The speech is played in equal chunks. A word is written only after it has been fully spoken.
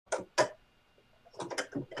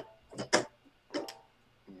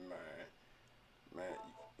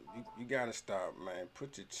You gotta stop, man.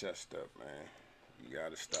 Put your chest up, man. You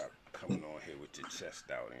gotta stop coming on here with your chest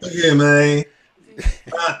out and Yeah, shit. man.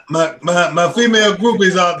 My female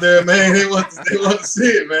groupies out there, man. They want to see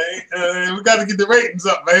it, man. We got to get the ratings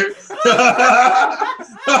up, baby.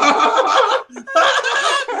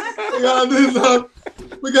 we got to do something.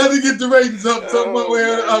 We got to get the ratings up some one Oh way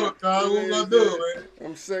or the man, other, Carl. What we yeah, gonna do, yeah. man?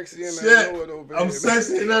 I'm sexy and I Shit, know it over I'm here, man.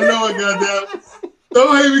 sexy and I know it, goddamn.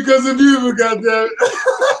 Don't hate me because of you, but goddamn.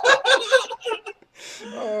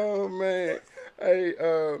 Oh man, hey,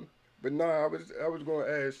 but no, I was gonna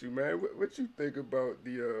ask you, man, what you think about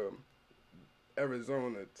the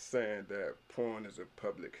Arizona saying that porn is a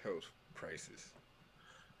public health crisis?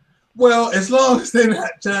 Well, as long as they're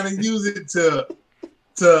not trying to use it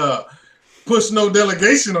to push no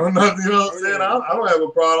delegation or nothing, you know what Oh I'm saying? yeah, I don't have a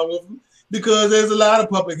problem with them because there's a lot of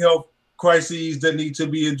public health crises that need to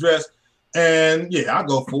be addressed. And yeah, I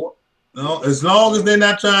go for it. You know, as long as well, they're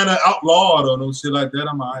not trying to outlaw it or no shit like that,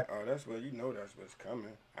 I'm all right. oh, that's what you know. That's what's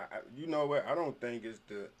coming. You know what? I don't think it's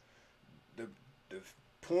the the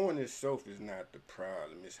porn itself is not the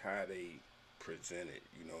problem. It's how they present it.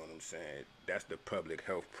 You know what I'm saying? That's the public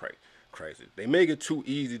health crisis. They make it too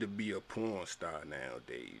easy to be a porn star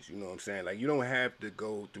nowadays. You know what I'm saying? Like you don't have to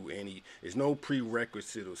go through any. There's no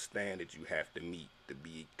prerequisite or standard you have to meet to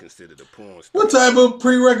be considered a porn star. What type of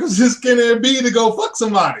prerequisites can there be to go fuck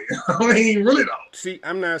somebody? I mean, really though. See,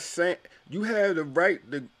 I'm not saying you have the right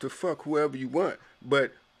to fuck whoever you want,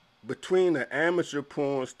 but between the amateur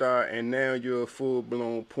porn star and now you're a full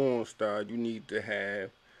blown porn star, you need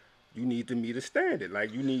to meet a standard.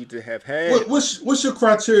 Like you need to have had What's your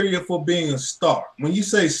criteria for being a star? When you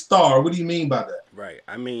say star, what do you mean by that? right.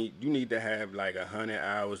 I mean, you need to have like 100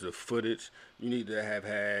 hours of footage. You need to have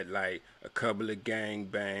had like a couple of gang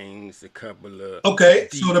bangs, a couple of Okay,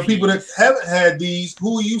 so the people that DPs. haven't had these,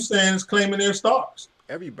 who are you saying is claiming they're stars?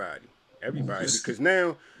 Everybody, everybody, because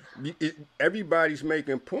now everybody's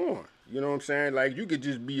making porn. You know what I'm saying? Like you could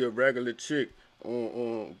just be a regular chick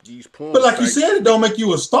on these But porn like you sites. said, it don't make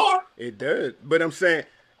you a star. It does, but I'm saying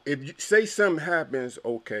if you say something happens,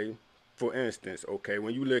 okay. For instance, okay,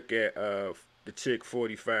 when you look at the chick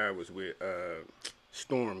 45 was with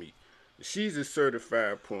Stormy, she's a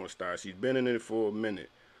certified porn star. She's been in it for a minute.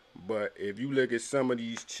 But if you look at some of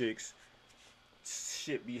these chicks,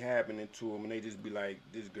 shit be happening to them, and they just be like,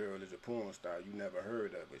 "This girl is a porn star. You never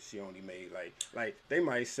heard of it. She only made like they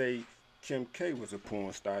might say Kim K was a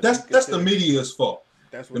porn star. Do you That's the consider media's fault.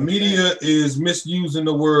 that's The what I'm saying? media is misusing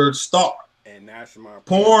the word star. And that's my point.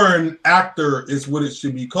 Porn actor is what it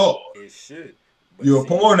should be called. It should, but You're a see,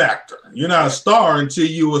 porn actor. You're not a right? star until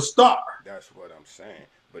you're a star. That's what I'm saying.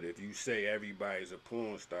 But if you say everybody's a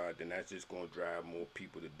porn star, then that's just gonna drive more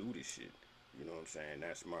people to do this shit. You know what I'm saying?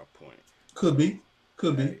 That's my point. Could So, be.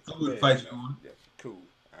 Could be. hey, I wouldn't yeah, fight no, you on it. yeah, cool.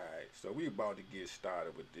 All right, so we about to get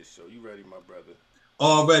started with this show. You ready, my brother?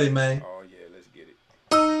 Already, man. Oh yeah, let's get it.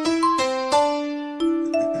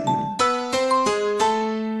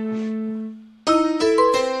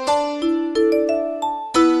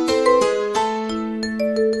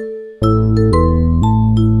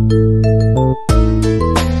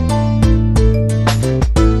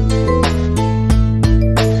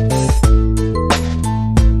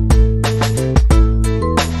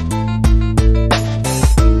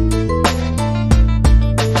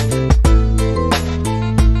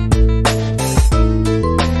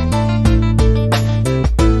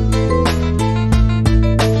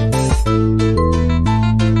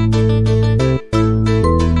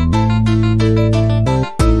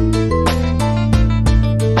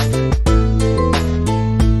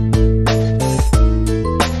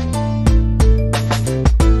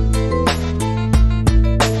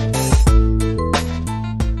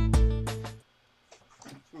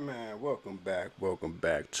 Man, welcome back. Welcome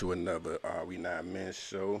back to another Are We Not Men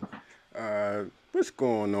show. What's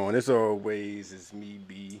going on? As always, it's me,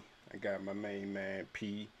 B. I got my main man,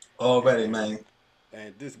 P. Already, And man.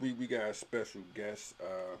 and this week we got a special guest.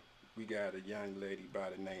 We got a young lady by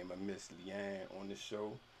the name of Miss Leanne on the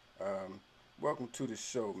show. Um, welcome to the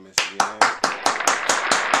show, Miss Leanne.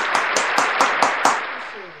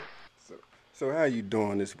 So, so how you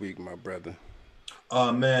doing this week, my brother?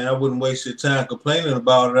 Oh man, I wouldn't waste your time complaining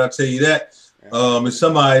about it. I'll tell you that. Uh, It's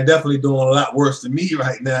somebody definitely doing a lot worse than me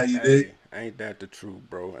right now. You dig? Hey, ain't that the truth,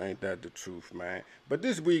 bro? Ain't that the truth, man? But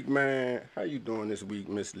this week, man, how you doing this week,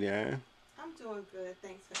 Miss Leanne? I'm doing good.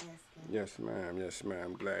 Thanks for asking. Yes, ma'am. Yes, ma'am.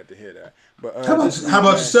 I'm glad to hear that. But this How week, about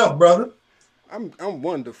man, yourself, brother? I'm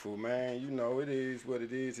wonderful, man. You know, it is what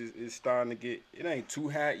it is. It's starting to get. It ain't too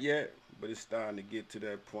hot yet, but it's starting to get to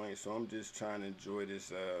that point. So I'm just trying to enjoy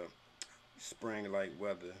this spring-like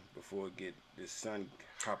weather before it get the sun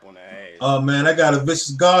hop on the ass. Oh man, I got a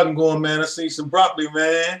vicious garden going, man. I see some broccoli,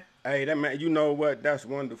 man. Hey, that man, you know what? That's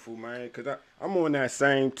wonderful, man. Cause I'm on that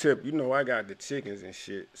same tip. You know, I got the chickens and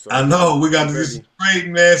shit. So I know we got I'm to do some ready.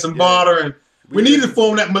 trading, man, some Yeah, bartering. we We need to ready.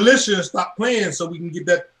 form that militia and stop playing so we can get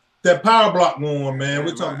that power block going, man.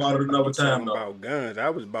 We'll Damn, talk about it another you time, talking though. about guns? I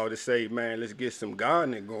was about to say, man, let's get some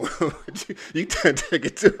gardening going. You can take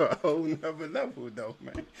it to a whole nother level, though,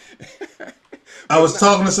 man. I But was not.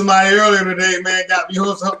 talking to somebody earlier today, man. Got me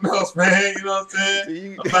on something else, man. You know what I'm saying? See,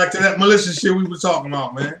 you, Back to that militia shit we were talking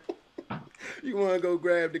about, man. you want to go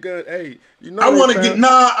grab the gun? Hey, you know they found.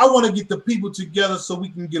 I want to get the people together so we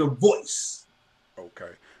can get a voice.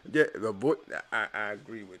 Okay, yeah, the boy. I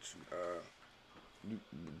agree with you.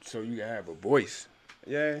 So you can have a voice.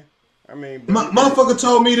 Yeah, I mean, but Motherfucker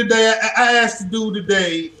told me today, I asked the dude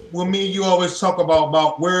today, well, me and you always talk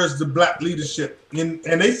about where's the black leadership? And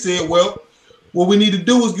they said, well, what we need to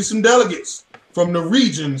do is get some delegates from the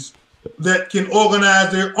regions that can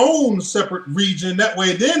organize their own separate region. That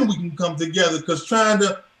way, then we can come together. Because trying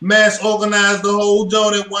to mass organize the whole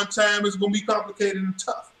joint at one time is going to be complicated and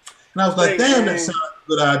tough. And I was like, think, damn, that man, sounds like a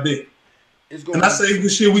good idea. it's And gonna I be say, too.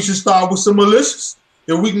 shit, we should start with some militias.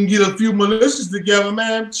 If we can get a few militias together,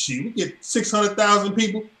 man, shit, we get 600,000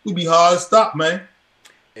 people, we'd be hard to stop, man.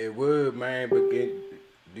 It would, man. But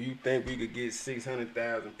do you think we could get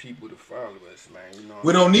 600,000 people to follow us, man? You know what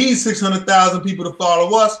We I'm don't saying? need 600,000 people to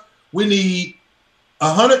follow us. We need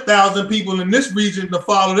 100,000 people in this region to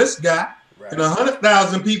follow this guy, and Right.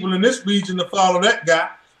 100,000 people in this region to follow that guy,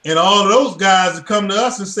 and all of those guys to come to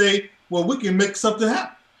us and say, well, we can make something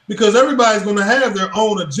happen. Because everybody's going to have their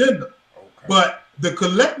own agenda. Okay. But the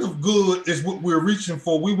collective good is what we're reaching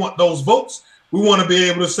for. We want those votes. We want to be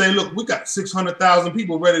able to say, look, we got 600,000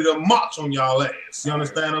 people ready to march on y'all ass. You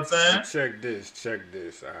understand what I'm saying? Well, check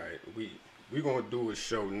this. All right, we gonna do a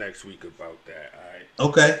show next week about that. All right.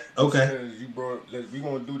 Okay. Because we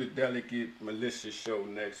gonna do the delegate militia show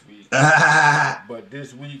next week. But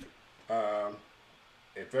this week,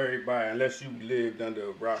 if everybody, unless you lived under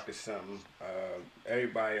a rock or something,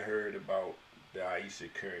 everybody heard about the Aisha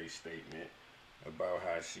Curry statement about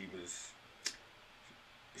how she was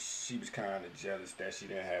kind of jealous that she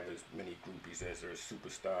didn't have as many groupies as her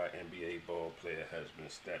superstar NBA ball player husband,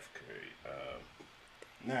 Steph Curry.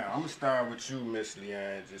 Now, I'm going to start with you, Miss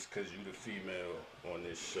Leanne, just because you're the female on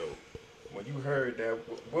this show. When you heard that,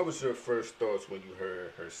 what was your first thoughts when you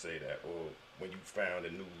heard her say that, or when you heard the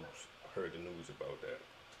news about that?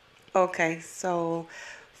 Okay, so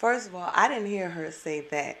first of all, I didn't hear her say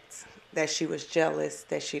that she was jealous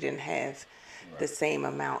that she didn't have the same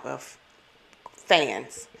amount of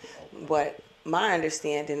fans. What my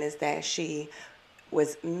understanding is that she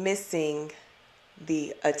was missing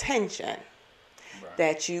the attention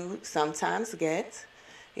that you sometimes get,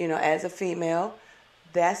 as a female.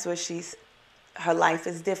 That's what her life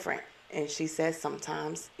is different. And she says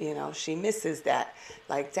sometimes, she misses that.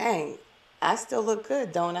 Like, dang, I still look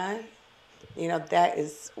good, don't I? That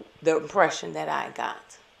is the impression that I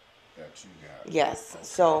got. That you got. Yes. Okay.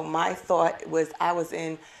 So my thought was I was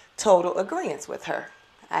in total agreement with her.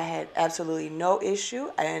 I had absolutely no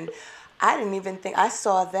issue. And I didn't even think, I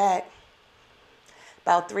saw that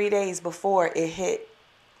about 3 days before it hit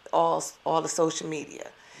all the social media.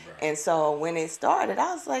 Right. And so when it started,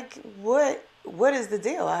 I was like, what is the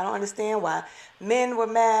deal? I don't understand why men were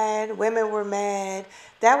mad, women were mad.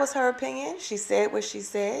 That was her opinion. She said what she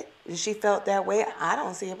said, and she felt that way. I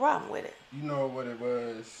don't see a problem with it. You know what it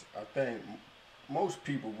was? I think most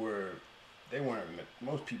people they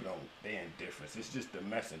indifferent. It's just the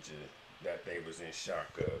messenger that they was in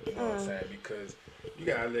shock of. You know what I'm saying? Because you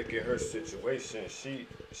gotta look at her situation. She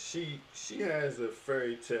has a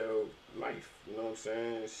fairy tale life. You know what I'm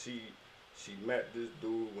saying? She met this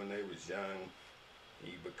dude when they was young.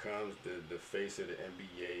 He becomes the face of the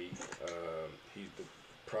NBA. He's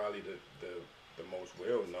probably the most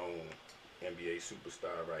well-known NBA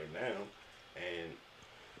superstar right now. And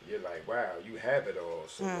you're like, wow, you have it all.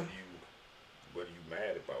 So what are you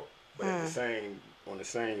mad about? But on the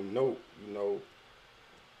same note,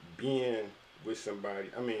 being with somebody,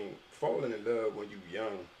 falling in love when you're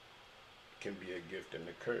young can be a gift and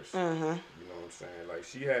a curse. You know what I'm saying? Like,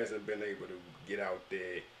 she hasn't been able to get out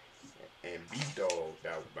there and be dogged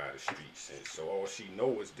out by the streets, and so all she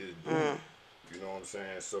knows is this dude. You know what I'm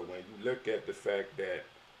saying? So when you look at the fact that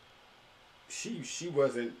she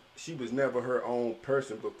was never her own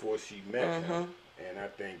person before she met him, and I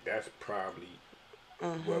think that's probably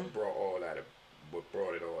what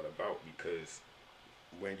brought it all about, because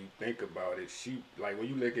when you think about it, she like when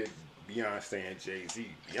you look at Beyonce and Jay-Z.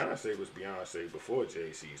 Beyonce was Beyonce before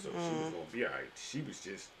Jay-Z, so she was gonna be alright.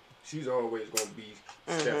 She's always gonna be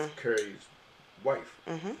Steph Curry's wife.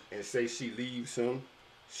 And say she leaves him,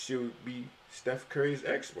 she'll be Steph Curry's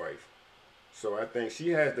ex-wife. So I think she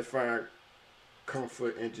has to find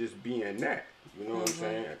comfort in just being that. You know what I'm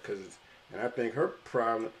saying? And I think her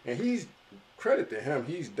problem, and he's credit to him,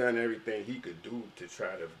 he's done everything he could do to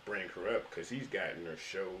try to bring her up because he's gotten her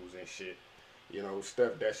shows and shit. You know,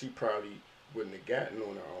 stuff that she probably wouldn't have gotten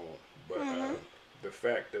on her own. But the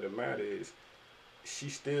fact of the matter is, she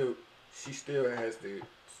still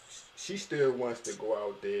wants to go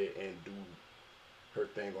out there and do her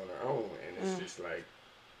thing on her own, and it's just like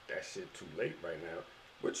that shit too late right now.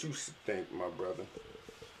 What you think, my brother?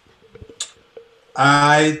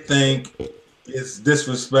 I think it's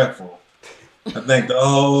disrespectful. I think the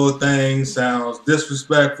whole thing sounds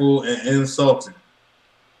disrespectful and insulting.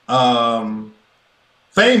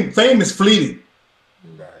 Fame is fleeting.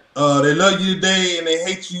 Right. They love you today and they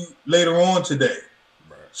hate you later on today.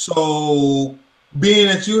 Right. So, being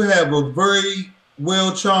that you have a very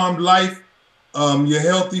well-charmed life, your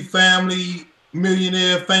healthy family,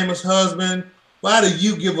 millionaire, famous husband, why do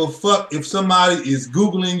you give a fuck if somebody is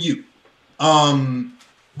Googling you?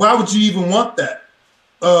 Why would you even want that?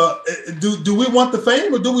 Do we want the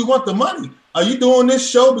fame or do we want the money? Are you doing this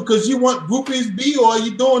show because you want groupies B, or are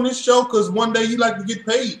you doing this show because one day you like to get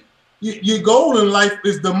paid? Your goal in life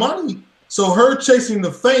is the money. So her chasing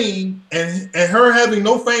the fame and her having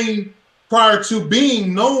no fame prior to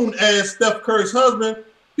being known as Steph Curry's husband,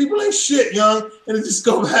 people ain't shit, young. And it just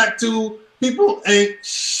go back to people ain't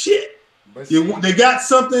shit. They got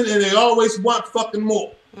something and they always want fucking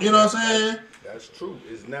more. You know what I'm saying? That's true.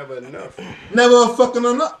 It's never enough. Never fucking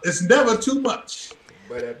enough. It's never too much.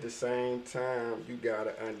 But at the same time, you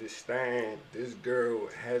gotta understand this girl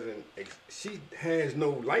she has no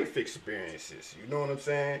life experiences. You know what I'm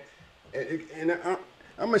saying? And I'm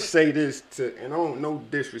gonna say this and I don't no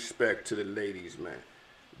disrespect to the ladies, man.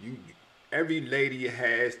 Every lady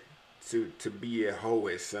has to be a hoe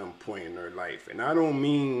at some point in her life, and I don't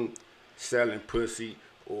mean selling pussy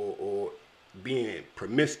or being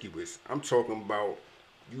promiscuous. I'm talking about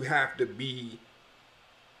you have to be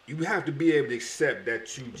able to accept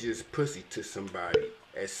that you just pussy to somebody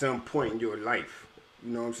at some point in your life.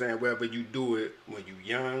 You know what I'm saying? Whether you do it when you're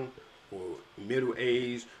young or middle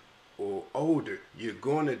aged or older, you're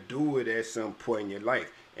gonna do it at some point in your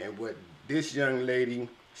life. And what this young lady,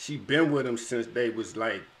 she been with him since they was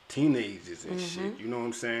like teenagers and shit. You know what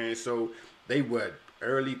I'm saying? So they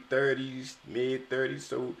early 30s, mid 30s.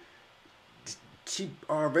 So she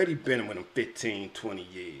already been with him 15, 20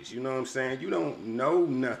 years. You know what I'm saying? You don't know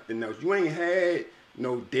nothing else. You ain't had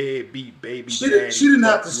no deadbeat baby daddy. She didn't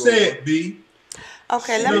have to say it, B.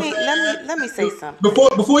 Okay, let me say something.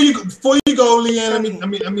 Before you go, Leanne,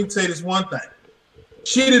 let me say this one thing.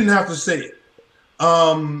 She didn't have to say it.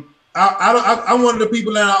 I'm one of the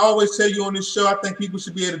people that I always tell you on this show, I think people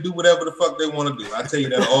should be able to do whatever the fuck they want to do. I tell you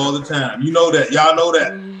that all the time. You know that. Y'all know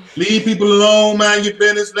that. Leave people alone, mind your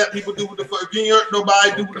business. Let people do what the fuck. If you ain't hurt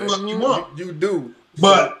nobody, do what the fuck you want. You do.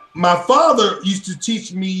 But my father used to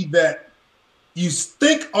teach me that you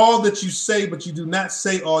think all that you say, but you do not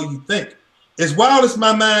say all you think. As wild as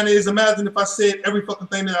my mind is, imagine if I said every fucking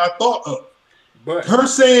thing that I thought of. But her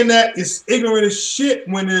saying that is ignorant as shit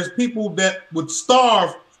when there's people that would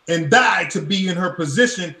starve and die to be in her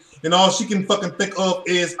position, and all she can fucking think of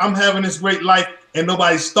is I'm having this great life and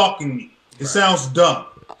nobody's stalking me. It sounds dumb.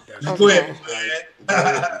 Okay. Go ahead,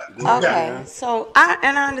 okay, so I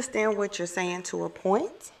understand what you're saying to a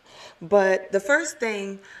point, but the first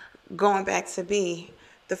thing, going back to B,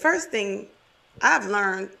 the first thing I've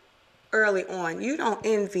learned early on, you don't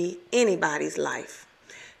envy anybody's life.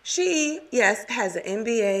 She, yes, has an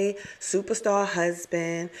NBA superstar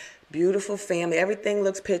husband, beautiful family, everything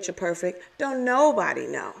looks picture perfect. Don't nobody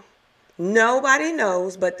know. Nobody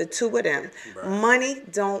knows but the two of them. Right. Money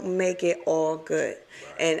don't make it all good.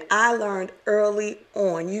 Right. And I learned early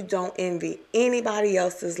on, you don't envy anybody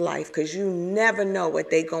else's life because you never know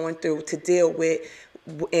what they're going through to deal with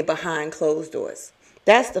behind closed doors.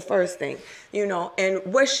 That's the first thing, you know. And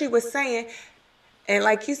what she was saying, and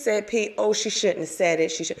like you said, Pete, oh, she shouldn't have said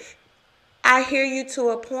it. She should. I hear you to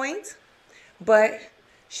a point, but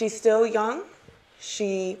she's still young.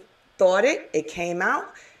 She thought it came out.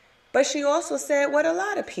 But she also said what a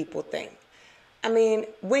lot of people think. I mean,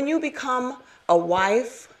 when you become a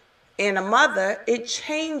wife and a mother, it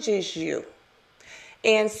changes you.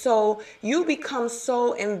 And so you become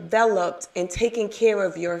so enveloped in taking care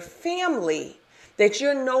of your family that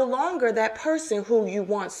you're no longer that person who you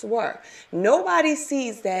once were. Nobody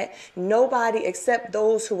sees that. Nobody except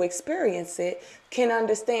those who experience it can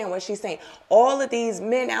understand what she's saying. All of these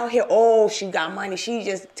men out here, oh, she got money. She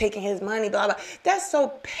just taking his money, blah, blah. That's so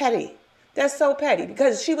petty. That's so petty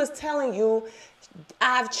because she was telling you,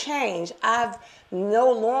 I've changed. I'm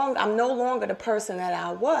no longer the person that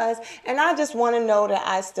I was, and I just want to know that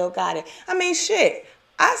I still got it. I mean, shit,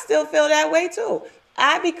 I still feel that way too.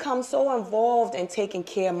 I become so involved in taking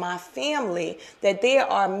care of my family that there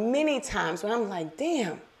are many times when I'm like,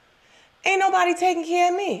 damn, ain't nobody taking care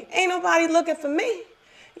of me. Ain't nobody looking for me.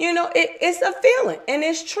 You know, it's a feeling, and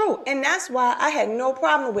it's true. And that's why I had no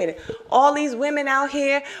problem with it. All these women out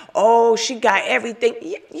here, oh, she got everything.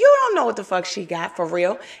 You don't know what the fuck she got for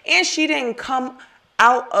real. And she didn't come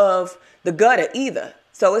out of the gutter either.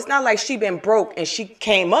 So it's not like she been broke and she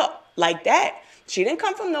came up like that. She didn't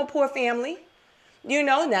come from no poor family. You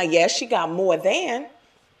know, now, yes, she got more than.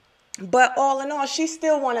 But all in all, she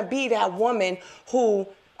still want to be that woman who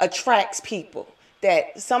attracts people,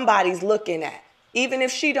 that somebody's looking at. Even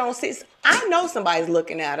if she don't see it. I know somebody's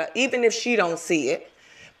looking at her, even if she don't see it.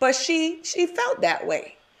 But she felt that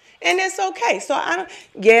way. And it's okay. So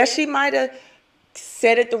she might have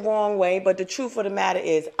said it the wrong way, but the truth of the matter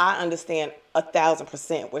is I understand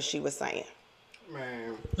 1,000% what she was saying.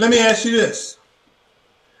 Man. Let me ask you this.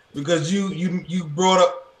 Because you brought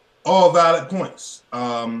up all valid points.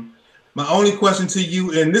 My only question to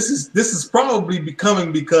you, and this is probably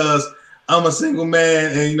becoming because I'm a single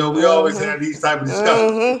man, and you know we always have these type of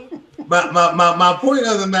discussions. My point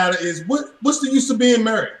of the matter is, what's the use of being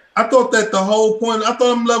married? I thought that the whole point. I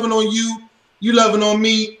thought I'm loving on you, you loving on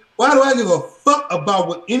me. Why do I give a fuck about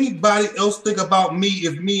what anybody else think about me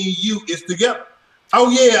if me and you is together? Oh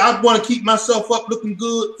yeah, I want to keep myself up looking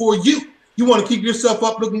good for you. You want to keep yourself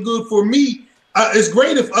up looking good for me. It's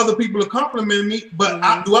great if other people are complimenting me, but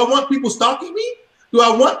do I want people stalking me? Do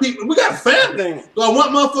I want people? We got family. Do I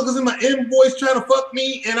want motherfuckers in my invoice trying to fuck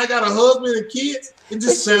me and I got a husband and kids? It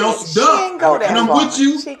just sounds dumb. And I'm with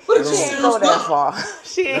you, but it just sounds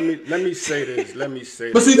dumb. Let me say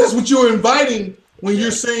this. But see, that's what you're inviting when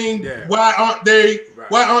you're saying, why aren't they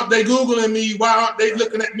Googling me? Why aren't they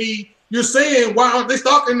looking at me? You're saying, why aren't they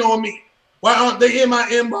stalking on me? Why aren't they in my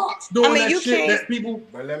inbox doing that shit that people?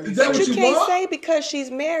 Is that what you can't say because she's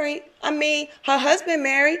married. I mean, her husband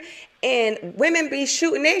married, and women be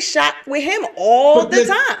shooting their shot with him all the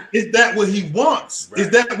time. Is that what he wants? Right. Is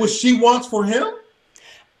that what she wants for him?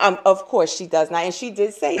 Of course she does not, and she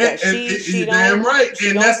did say that. She damn right,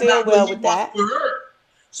 and that's not what he wants for her.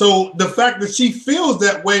 So the fact that she feels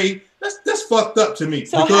that way, that's fucked up to me.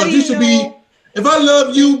 So because you should be. If I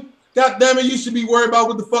love you. God damn it, you should be worried about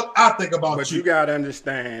what the fuck I think about you. But you gotta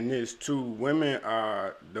understand this too. Women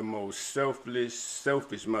are the most selfish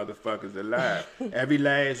motherfuckers alive. Every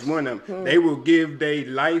last one of them. They will give their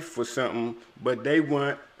life for something, but they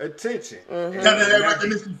want attention. And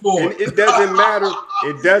it doesn't matter.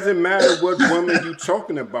 It doesn't matter what woman you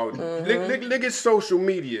talking about. Look at social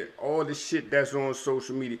media. All the shit that's on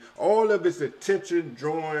social media. All of it's attention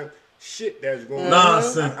drawing. Shit that's going on.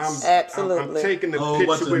 Nonsense. Absolutely. I'm taking the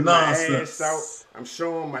picture with my ass out. I'm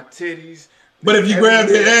showing my titties. But if you grab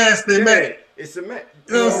their ass, they mad. It's a mad.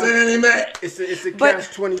 You know what I'm saying? They mad. It's a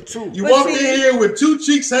catch-22. You walk in here with two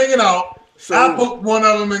cheeks hanging out. So, I poke one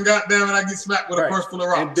of them and goddamn it, I get smacked with a purse full of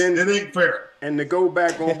rocks. And then, it ain't fair. And to go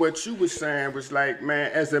back on what you were saying was like,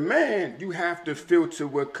 man, as a man, you have to filter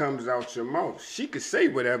what comes out your mouth. She could say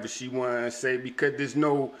whatever she wants to say because there's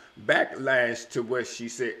no backlash to what she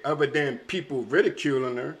said other than people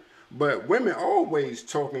ridiculing her. But women always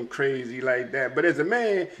talking crazy like that. But as a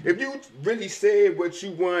man, if you really said what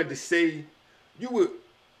you wanted to say,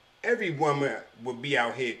 every woman would be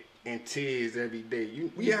out here in tears every day.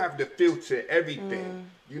 We have to filter everything.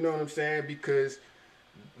 You know what I'm saying? Because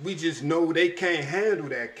we just know they can't handle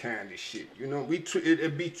that kind of shit. You know,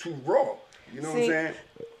 it'd be too raw. You know what I'm saying?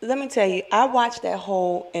 Let me tell you, I watched that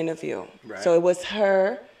whole interview. Right. So it was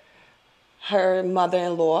her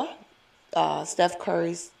mother-in-law, Steph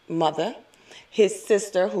Curry's mother, his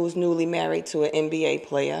sister, who's newly married to an NBA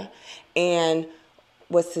player, and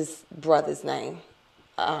what's his brother's name?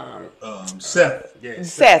 Seth.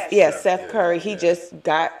 Seth Curry. He just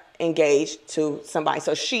got engaged to somebody.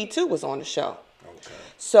 So she too was on the show. Okay.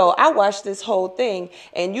 So I watched this whole thing,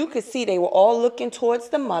 and you could see they were all looking towards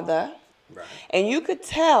the mother. Right. And you could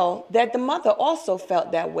tell that the mother also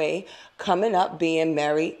felt that way coming up being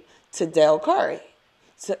married to Del Curry.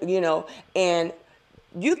 So, you know, and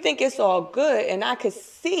you think it's all good, and I could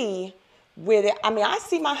see I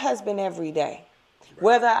see my husband every day.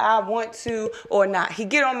 Whether I want to or not. He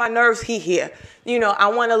get on my nerves, he here. You know, I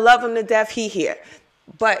want to love him to death, he here.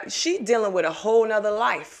 But she dealing with a whole nother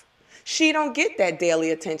life. She don't get that daily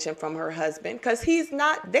attention from her husband because he's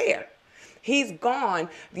not there. He's gone.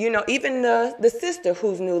 You know, even the sister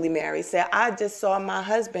who's newly married said, I just saw my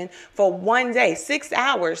husband for one day, 6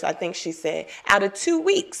 hours, I think she said, out of 2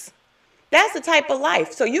 weeks. That's the type of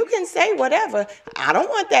life. So you can say whatever. I don't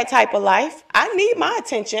want that type of life. I need my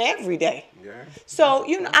attention every day. Yeah. So,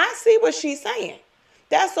 you know, I see what she's saying.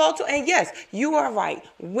 That's all too. And yes, you are right.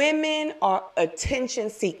 Women are attention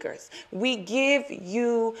seekers. We give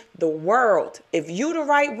you the world. If you the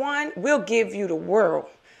right one, we'll give you the world.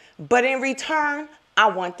 But in return, I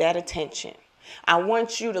want that attention. I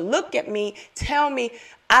want you to look at me, tell me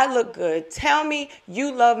I look good. Tell me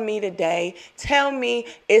you love me today. Tell me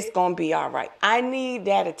it's going to be all right. I need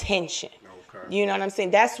that attention. Okay. You know what I'm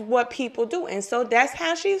saying? That's what people do. And so that's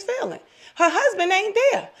how she's feeling. Her husband ain't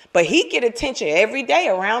there, but he get attention every day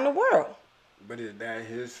around the world. But is that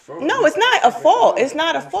his fault? No, it's not a fault. It's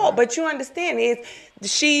not a fault. But you understand,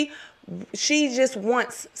 she just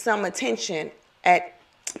wants some attention at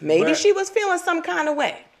maybe she was feeling some kind of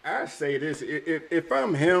way. I say this: if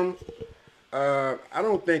I'm him, I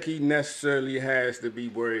don't think he necessarily has to be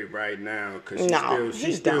worried right now because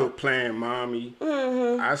she's still playing mommy.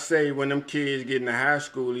 Mm-hmm. I say when them kids get into high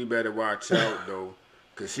school, he better watch out though.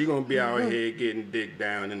 Cause she gonna be out here getting dick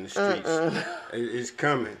down in the streets. It's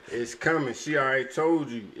coming. It's coming. She already told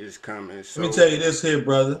you it's coming. So, let me tell you this here,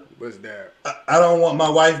 brother. What's that? I don't want my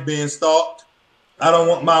wife being stalked. I don't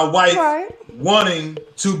want my wife wanting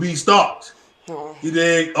to be stalked. You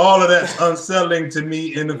dig? All of that's unsettling to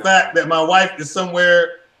me, and the fact that my wife is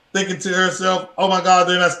somewhere thinking to herself, "Oh my God,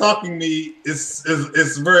 they're not stalking me," is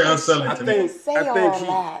very unsettling to me. Say all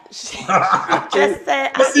that. Just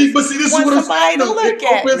say. But see, this is what I'm saying. It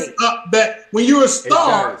opens up that when you're a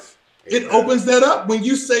star, it opens that up. When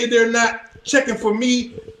you say they're not checking for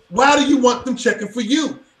me, why do you want them checking for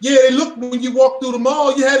you? Yeah, they look when you walk through the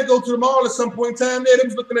mall. You had to go to the mall at some point in time. They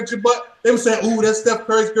was looking at your butt. They were saying, "Ooh, that's Steph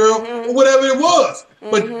Curry's girl," or whatever it was.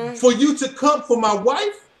 But for you to come for my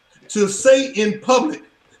wife to say in public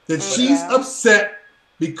that she's upset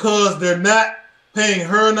because they're not paying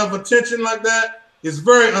her enough attention like that is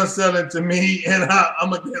very unsettling to me, and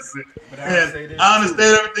I'm against it. And I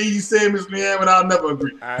understand everything you say, Ms. Leanne, but I'll never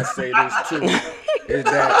agree. I say this too: is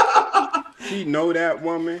that he know that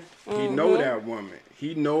woman. He know that woman.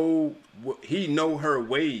 He know her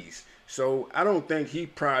ways. So I don't think he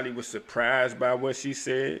probably was surprised by what she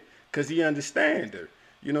said because he understands her.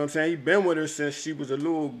 You know what I'm saying? He been with her since she was a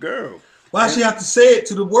little girl. Why she have to say it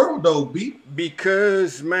to the world though, B?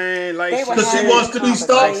 Because man, like because she wants to be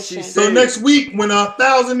stalked. So next week when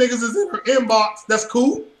 1,000 niggas is in her inbox, that's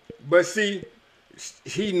cool. But see,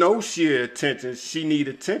 he knows she attention. She need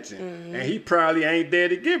attention, and he probably ain't there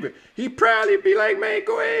to give it. He probably be like, man,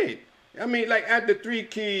 go ahead. I mean, like after 3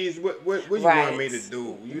 kids, what you want me to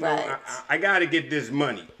do? You know, I got to get this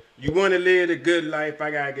money. You want to live a good life,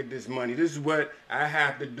 I got to get this money. This is what I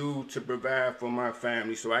have to do to provide for my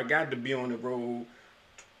family. So I got to be on the road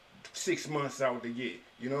 6 months out the year.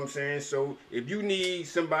 You know what I'm saying? So if you need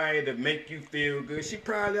somebody to make you feel good, she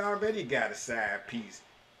probably already got a side piece.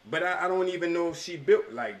 But I don't even know if she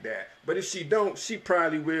built like that. But if she don't, she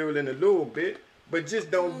probably will in a little bit. But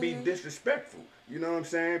just don't be disrespectful. You know what I'm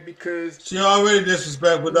saying? Because she already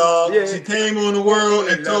disrespectful, dog. Yeah. She came on the world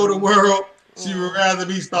and told the world she would rather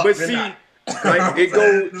be stalked than not. Like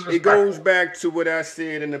it goes back to what I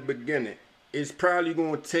said in the beginning. It's probably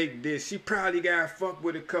gonna take this. She probably got fucked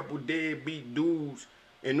with a couple deadbeat dudes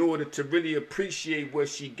in order to really appreciate what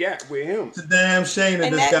she got with him. It's a damn shame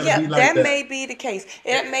that this gotta be like that. That may be the case.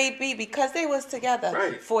 It may be because they was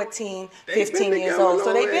together 14, 15 years old.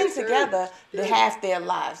 So they've been together half their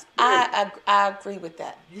lives. I agree with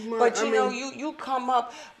that. But you come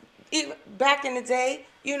up, even back in the day,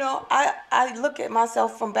 you know, I look at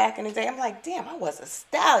myself from back in the day. I'm like, damn, I was a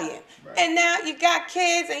stallion. Right. And now you got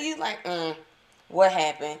kids and you like, what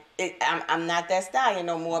happened? I'm not that stallion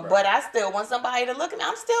no more, but I still want somebody to look at me.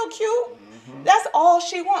 I'm still cute. That's all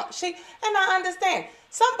she wants. And I understand.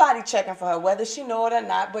 Somebody checking for her, whether she know it or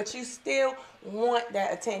not, but you still want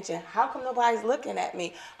that attention. How come nobody's looking at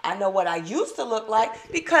me? I know what I used to look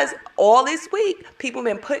like because all this week, people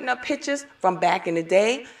been putting up pictures from back in the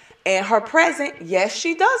day. And her present, yes,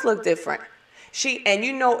 she does look different. And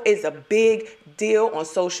you know, it's a big deal on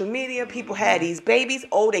social media. People had these babies.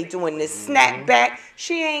 Oh, they doing this snapback.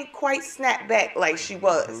 She ain't quite snapback like she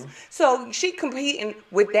was. So she competing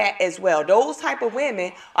with that as well. Those type of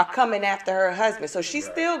women are coming after her husband. So she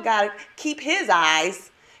still got to keep his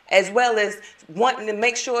eyes as well as wanting to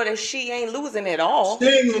make sure that she ain't losing it all. She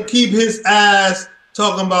ain't gonna keep his eyes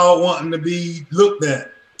talking about wanting to be looked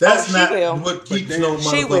at. That's not what keeps no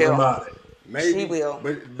motherfucking body. Maybe, she will.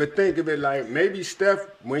 But think of it like maybe Steph,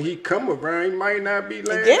 when he come around, he might not be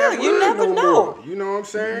laying Yeah, that you wood never no know. more. You know what I'm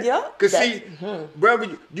saying? Yeah. Cause see,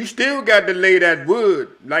 brother, you still got to lay that wood.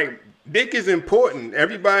 Like dick is important.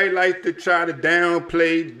 Everybody likes to try to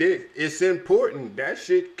downplay dick. It's important. That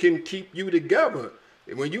shit can keep you together.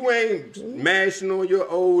 When you ain't mashing on your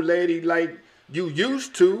old lady like you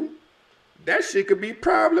used to, that shit could be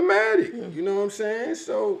problematic. You know what I'm saying?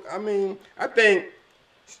 So I mean, I think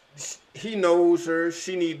he knows her.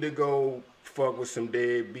 She need to go fuck with some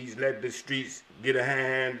deadbeats. Let the streets get a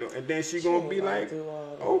hand, and then she gonna be like,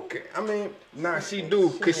 okay. I mean, nah, she do,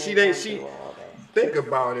 cause she think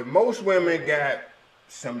about it. Most women got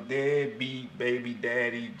some deadbeat baby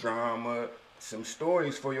daddy drama, some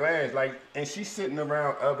stories for your ass. Like, and she's sitting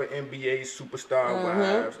around other NBA superstar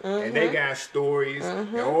wives, and they got stories,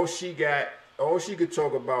 and all she could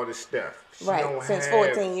talk about is Steph. She right, since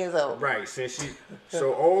 14 years old. Right,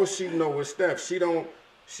 so all she know is Steph. She don't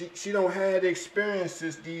have the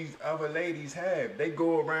experiences these other ladies have. They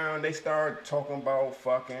go around, they start talking about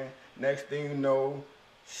fucking. Next thing you know,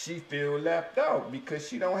 she feel left out because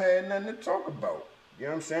she don't have nothing to talk about. You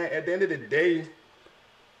know what I'm saying? At the end of the day,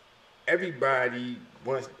 everybody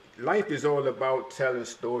wants. Life is all about telling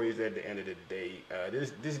stories. At the end of the day,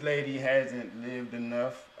 this lady hasn't lived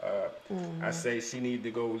enough. I say she need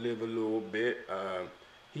to go live a little bit.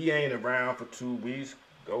 He ain't around for 2 weeks.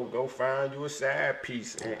 Go find you a side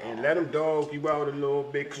piece and let him dog you out a little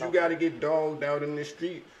bit. Cause you gotta get dogged out in the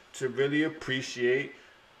street to really appreciate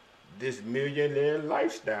this millionaire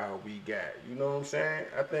lifestyle we got. You know what I'm saying?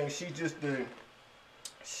 I think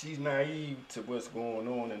she's naive to what's going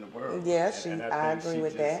on in the world. Yeah, I agree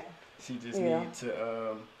with that. She just need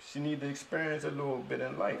to experience a little bit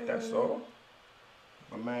in life. That's all.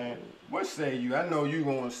 But man, what say you? I know you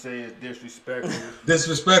gonna say it's disrespectful.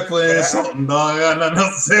 Disrespectful and insulting, dog. I got nothing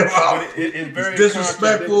else to say about it. It's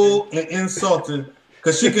disrespectful and insulting.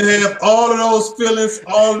 Cause she can have all of those feelings,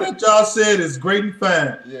 all that y'all said is great and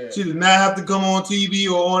fine. Yeah. She did not have to come on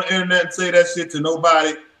TV or on the internet and say that shit to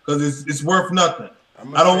nobody, cause it's worth nothing.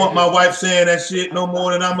 I don't want my wife saying that shit no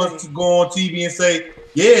more than I must go on TV and say,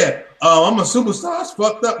 yeah, I'm a superstar. It's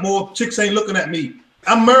fucked up. More chicks ain't looking at me.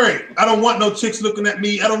 I'm married. I don't want no chicks looking at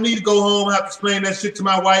me. I don't need to go home and have to explain that shit to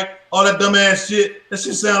my wife. All that dumb ass shit. That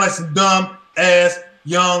shit sound like some dumb ass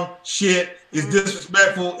young shit. It's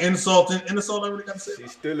disrespectful, insulting, and that's all I really got to say.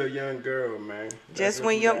 She's still a young girl, man. Just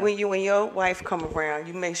when your wife come around,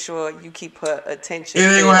 you make sure you keep her attention. It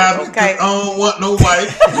ain't gonna happen. Okay? I don't want no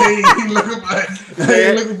wife. ain't looking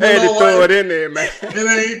for no throw wife. It in there, man.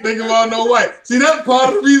 It ain't thinking about no wife. See, that's part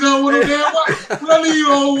of the reason I don't want no damn wife. When I leave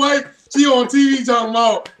your old wife, she on TV talking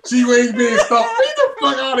about she ain't being stalked. Get the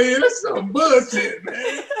fuck out of here. That's some bullshit,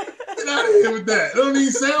 man. Get out of here with that. It don't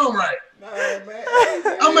even sound right.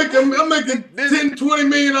 I'm making $10, $20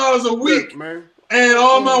 million a week, look, man. And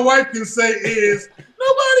all my wife can say is,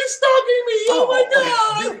 nobody's stalking me. Oh my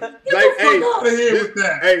God. Get the fuck out of here with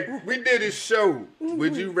that. Hey, we did a show.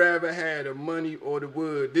 Would you rather have the money or the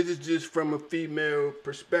wood? This is just from a female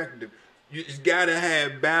perspective. You just gotta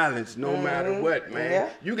have balance no matter what, man. Yeah.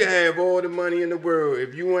 You can have all the money in the world.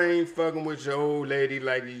 If you ain't fucking with your old lady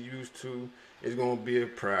like you used to, it's gonna be a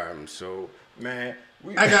problem. So, man,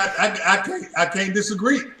 I can't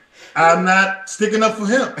disagree. I'm not sticking up for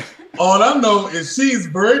him. All I know is she's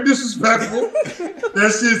very disrespectful.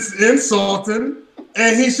 That shit's insulting,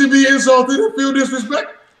 and he should be insulted and feel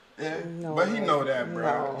disrespected. Yeah, no, but he know that,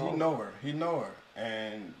 bro. No. He know her.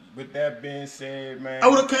 And with that being said, man, I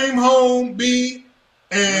would have came home,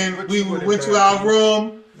 and we went to our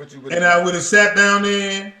room, and I would have sat down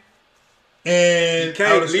there, and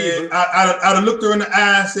I'd have looked her in the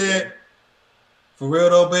eye and said, "For real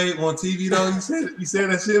though, babe, on TV though, you said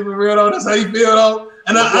that shit for real though. That's how you feel though."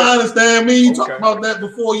 And I understand me. You talked about that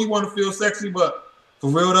before. You want to feel sexy, but for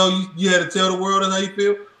real though, you had to tell the world that's how you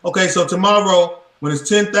feel. Okay, so tomorrow when it's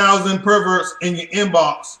 10,000 perverts in your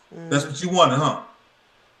inbox, that's what you wanted, huh?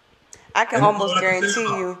 I can almost guarantee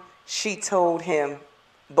you she told him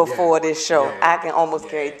before this show. Yeah. I can almost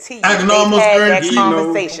guarantee you. I can almost guarantee that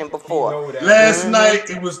conversation before. Last night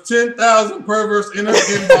it was 10,000 perverts in her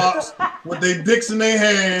inbox with their dicks in their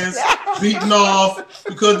hands, beating off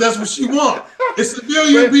because that's what she wants. It's a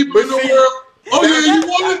billion people in the world. Oh yeah, you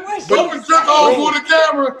want it? Go and jerk off on the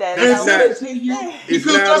camera and send it to you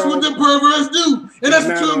because that's what the perverts do, and that's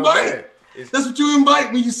what you invite. That's what you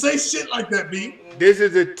invite when you say shit like that, B. This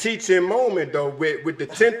is a teaching moment though, with the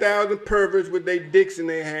 10,000 perverts with their dicks in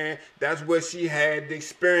their hand. That's what she had the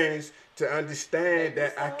experience to understand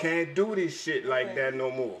that I can't do this shit like that no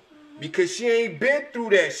more. Because she ain't been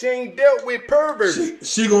through that. She ain't dealt with perverts.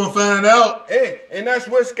 She gonna find out. Hey, and that's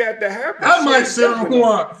what's got to happen. I might sit on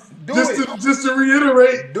one. Just to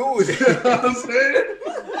reiterate. Do it. You know what I'm saying?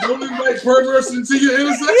 Don't invite perverts into your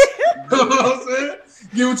intersection. You know what I'm saying?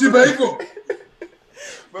 Get what you pay for.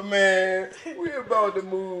 But man, we're about to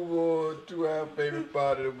move on to our favorite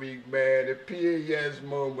part of the week, man. The PAS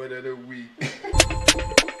moment of the week.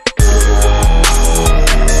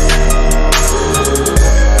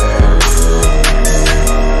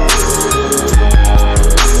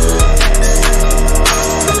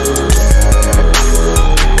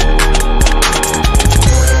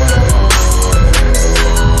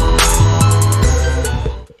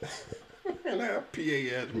 And our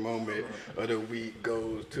PAS moment of the week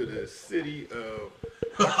goes to the city of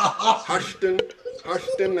Houston. I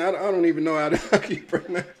don't even know how to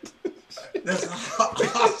pronounce it. That's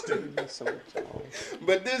Houston.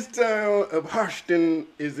 But this town of Houston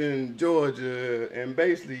is in Georgia, and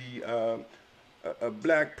basically a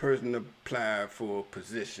black person applied for a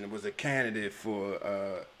position. It was a candidate for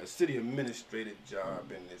a city administrative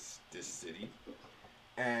job in this city,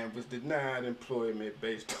 and was denied employment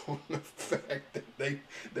based on the fact that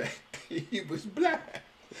he was black.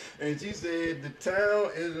 And she said the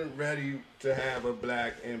town isn't ready to have a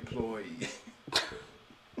black employee.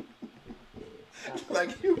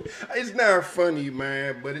 Like it's not funny,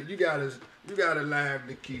 man, but you gotta laugh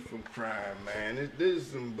to keep from crying, man. This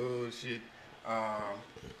is some bullshit.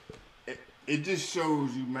 It just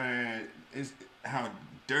shows you, man, it's how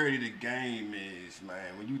dirty the game is,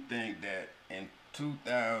 man. When you think that in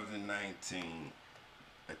 2019,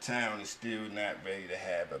 a town is still not ready to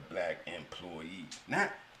have a black employee.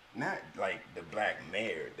 Not like the black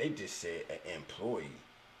mayor. They just said an employee.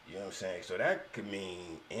 You know what I'm saying? So that could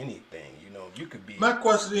mean anything. You know, you could be. My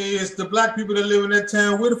question is, the black people that live in that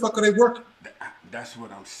town, where the fuck are they working? That's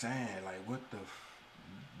what I'm saying. Like, what the?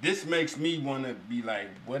 This makes me want to be like,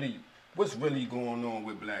 what's really going on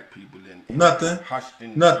with black people in Nothing.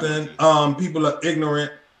 Houston, Nothing. Georgia? People are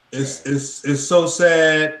ignorant. It's so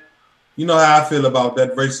sad. You know how I feel about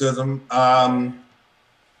that racism.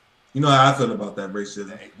 You know how I feel about that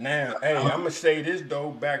racism. Now, hey, I'm going to say this,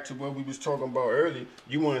 though, back to what we was talking about earlier.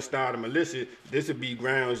 You want to start a militia, this would be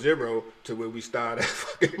ground zero to where we start a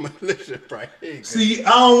fucking militia right here. See,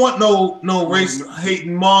 I don't want no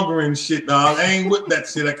race-hating mongering shit, dog. I ain't with that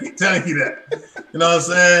shit. I keep telling you that. You know what I'm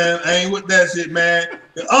saying? I ain't with that shit, man.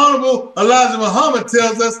 The Honorable Elijah Muhammad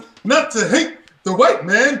tells us not to hate the white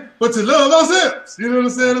man, but to love ourselves. You know what I'm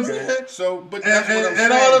saying? Okay. So, but that's what I'm saying.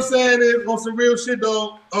 And all I'm saying is, on some real shit,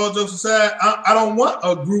 though, all jokes aside, I don't want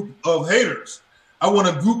a group of haters. I want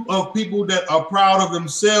a group of people that are proud of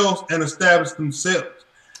themselves and establish themselves.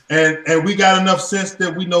 And we got enough sense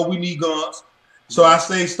that we know we need guns. So I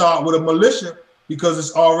say start with a militia because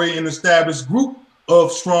it's already an established group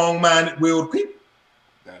of strong-minded, willed people.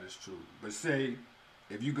 That is true. But say,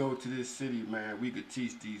 if you go to this city, man, we could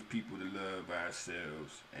teach these people to love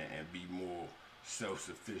ourselves and be more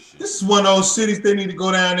self-sufficient. This is one of those cities they need to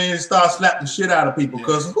go down there and start slapping shit out of people.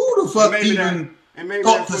 Because who the fuck even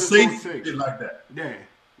thought to say shit like that? Yeah,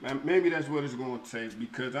 maybe that's what it's going to take.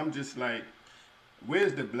 Because I'm just like,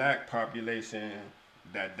 where's the black population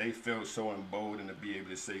that they felt so emboldened to be able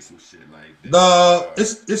to say some shit like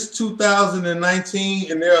this? It's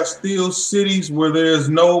 2019 and there are still cities where there's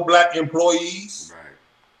no black employees. Right.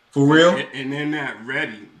 For real? And they're not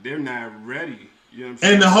ready. They're not ready. You know what I'm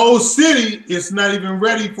saying? And the whole city is not even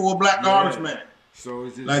ready for a black garbage man. So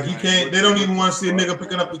it's just like you can't. They don't even want to see a nigga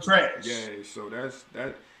picking up the trash. Yeah. So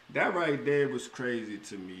that right there was crazy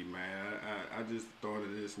to me, man. I just thought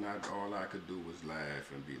of this. Not all I could do was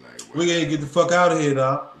laugh and be like, wow. We gotta get the fuck out of here,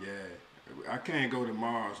 dog. Yeah. I can't go to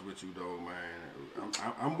Mars with you though, man.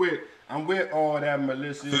 I'm with all that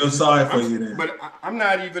militia. Feel sorry for you then. But I'm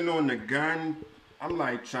not even on the gun. I'm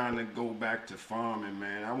like trying to go back to farming,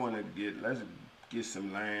 man. I want to let's get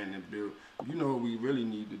some land and build. You know what we really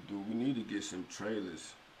need to do? We need to get some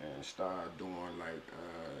trailers and start doing like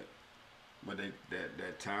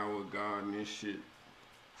that tower garden and shit.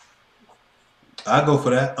 I go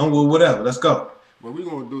for that. I'm with whatever. Let's go. But we're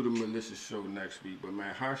gonna do the militia show next week. But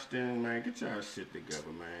man, Houston, man, get y'all shit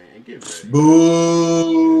together, man, and get ready.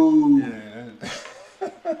 Boo. Yeah.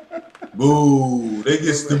 Boo. They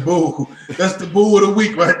get the boo. That's the boo of the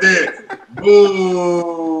week right there.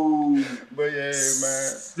 Boo. But yeah,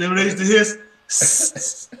 man. Them they used to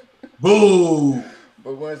hiss. Boo.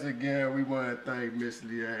 But once again, we want to thank Miss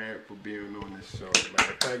Leanne for being on this show, man.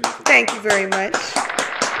 Thank you very much.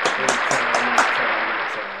 Anytime.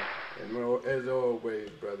 And as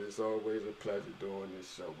always, brother, it's always a pleasure doing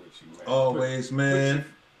this show with you, man. Always, man.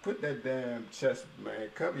 Put that damn chest, man.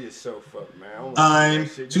 Cover yourself up, man. I'm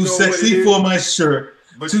too sexy for my shirt.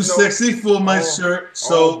 Too sexy for my shirt.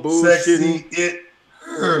 So sexy it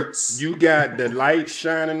hurts. You got the light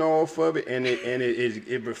shining off of it, and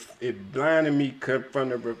it blinded me from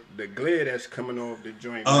the glare that's coming off the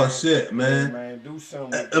joint. Oh man. shit, man. Man, do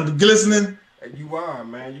something. I'm glistening. You are,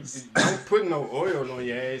 man. You don't put no oil on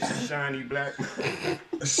your ass, you shiny black.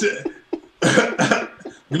 Shit.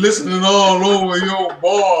 Glistening all over your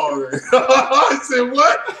ball. I said,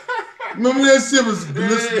 what? Remember that shit was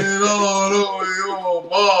glistening all over your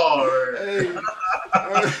ball.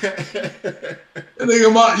 That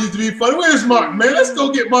nigga Mark used to be funny. Where's Mark, man? Let's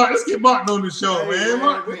go get Mark. Let's get Mark on the show, man.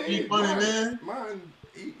 Mark be funny, man.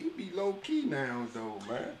 He be low key now, though,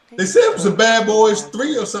 man. They said it was a Bad Boys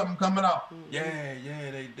 3 or something coming out. Yeah,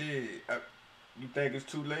 they did. You think it's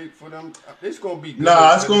too late for them? It's gonna be good.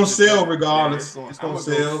 Nah, it's gonna sell regardless. It's gonna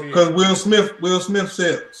sell because Will Smith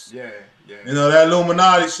sells. Yeah. You know that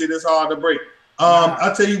Illuminati shit is hard to break.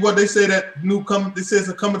 I tell you what, they say that they say it's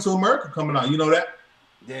a Coming to America coming out. You know that?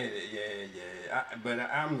 Yeah. But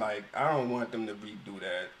I'm like, I don't want them to redo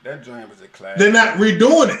that. That joint was a classic. They're not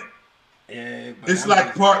redoing it. Yeah, but it's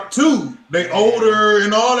like part 2. They older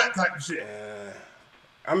and all that type of shit.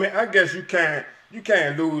 I mean, I guess you can't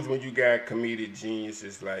lose when you got comedic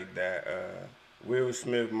geniuses like that. Will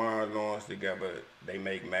Smith, Martin Lawrence together, they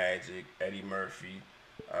make magic. Eddie Murphy,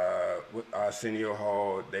 with Arsenio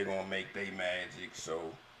Hall, they gonna make they magic. So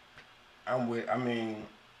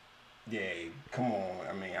yeah, come on.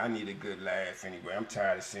 I mean, I need a good laugh anyway. I'm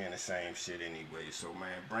tired of seeing the same shit anyway. So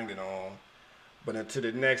man, bring it on. But until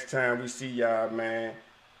the next time we see y'all, man,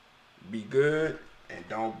 be good and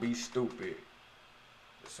don't be stupid.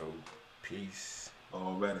 So, peace.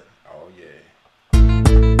 Already. Oh, yeah.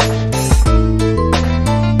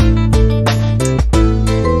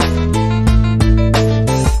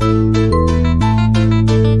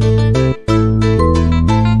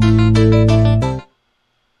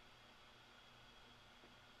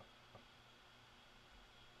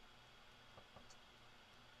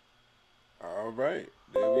 All right.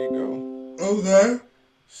 There we go. Okay.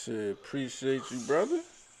 Shit, appreciate you, brother.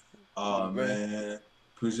 Oh, man.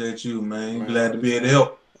 Appreciate you, man. Glad to be able to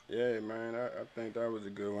help. Yeah, man. I think that was a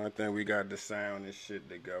good one. I think we got the sound and shit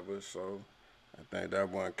together, so I think that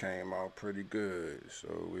one came out pretty good.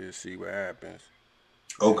 So we'll see what happens.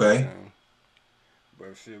 Okay.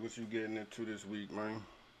 But shit, what you getting into this week, man?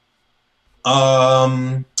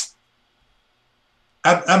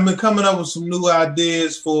 I've been coming up with some new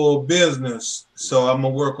ideas for business, so I'm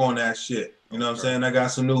gonna work on that shit. You know what I'm saying? I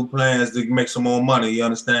got some new plans to make some more money. You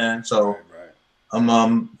understand? So. Right.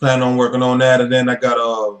 I'm planning on working on that, and then I got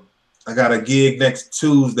a gig next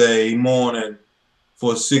Tuesday morning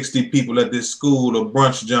for 60 people at this school, a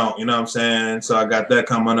brunch joint. You know what I'm saying? So I got that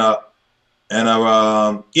coming up, and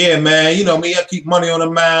yeah, man. You know me, I keep money on the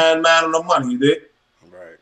mind on the money. You dig?